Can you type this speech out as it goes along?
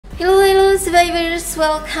Hello survivors,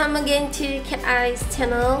 welcome again to CATEYES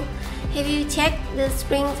channel. Have you checked the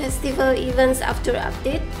Spring Festival events after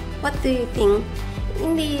update? What do you think?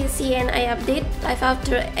 In the CNI update,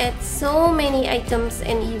 LIFEAFTER adds so many items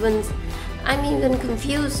and events. I'm even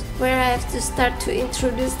confused where I have to start to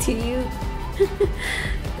introduce to you.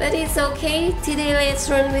 But it's okay, today let's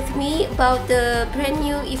learn with me about the brand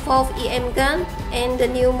new Evolve EM gun and the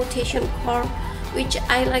new mutation core, which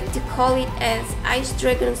I like to call it as Ice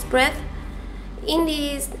Dragon's Breath. In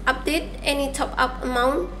this update, any top up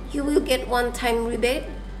amount, you will get one-time rebate,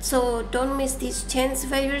 so don't miss this chance,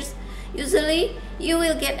 survivors. Usually, you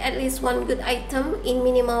will get at least one good item in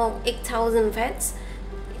minimal 8,000 VATs,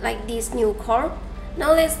 like this new core.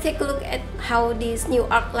 Now let's take a look at how this new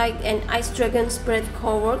Arc-Light and Ice Dragon's Breath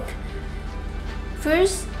core work.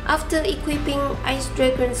 First, after equipping Ice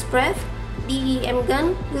Dragon's Breath, the EM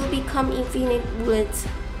gun will become infinite bullets.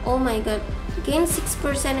 Oh my god. Gain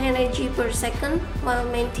 6% energy per second while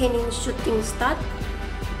maintaining shooting stat.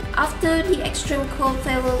 After the extreme cold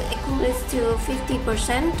level accumulates to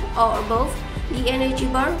 50% or above, the energy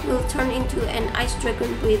bar will turn into an Ice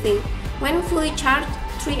Dragon breathing. When fully charged,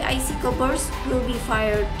 3 icicle bursts will be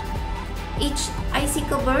fired. Each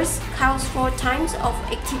icicle burst counts 4 times of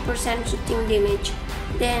 80% shooting damage.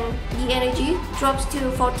 Then the energy drops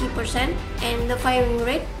to 40% and the firing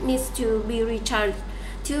rate needs to be recharged.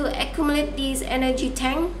 To accumulate this energy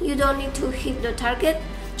tank, you don't need to hit the target,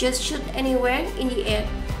 just shoot anywhere in the air.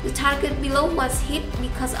 The target below was hit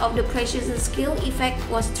because of the precision skill effect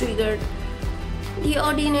was triggered. The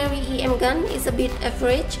ordinary EM gun is a bit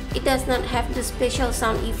average. It does not have the special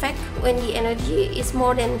sound effect when the energy is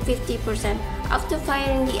more than 50%. After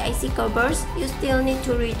firing the icicle burst, you still need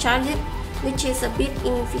to recharge it, which is a bit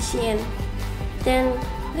inefficient. Then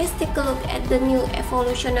let's take a look at the new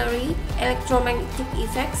evolutionary electromagnetic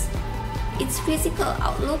effects. Its physical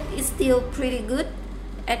outlook is still pretty good.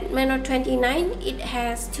 At Manor 29, it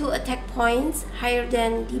has 2 attack points higher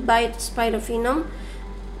than the Bite Spider Venom.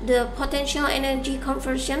 The potential energy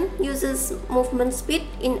conversion uses movement speed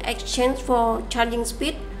in exchange for charging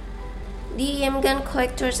speed. The EM Gun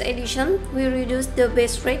Collector's Edition will reduce the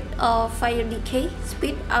base rate of fire decay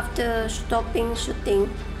speed after stopping shooting.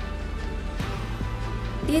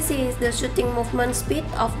 This is the shooting movement speed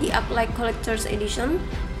of the Arc-Light Collector's Edition.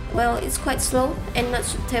 Well, it's quite slow and not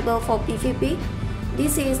suitable for PvP.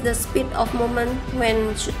 This is the speed of movement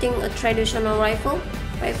when shooting a traditional rifle.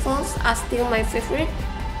 Rifles are still my favorite.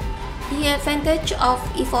 The advantage of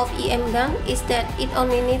Evolve EM gun is that it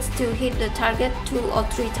only needs to hit the target 2 or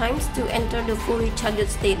 3 times to enter the fully charged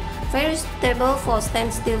state. Very stable for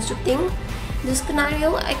standstill shooting. The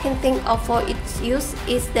scenario I can think of for its use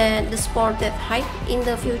is that the Spore Death Hype in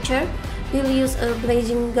the future will use a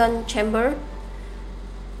blazing gun chamber.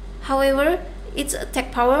 However, its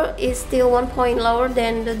attack power is still 1 point lower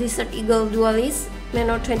than the Desert Eagle Duelist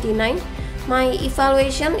Manor 29. My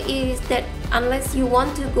evaluation is that unless you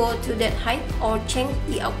want to go to that height or change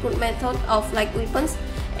the output method of light weapons,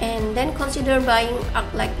 and then consider buying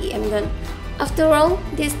Arc-Light EM gun. After all,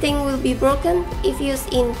 this thing will be broken if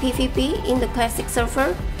used in PvP in the classic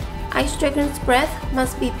server. Ice Dragon's Breath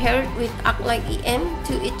must be paired with Arc-Light EM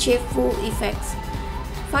to achieve full effects.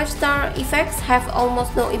 5-star effects have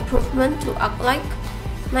almost no improvement to Arc-Light.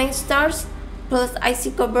 9 stars plus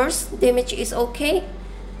icicle burst damage is okay,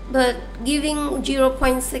 but giving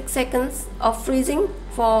 0.6 seconds of freezing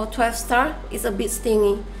for 12 star is a bit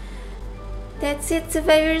stingy. That's it,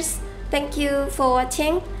 survivors. Thank you for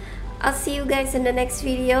watching. I'll see you guys in the next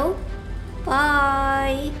video.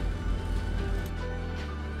 Bye!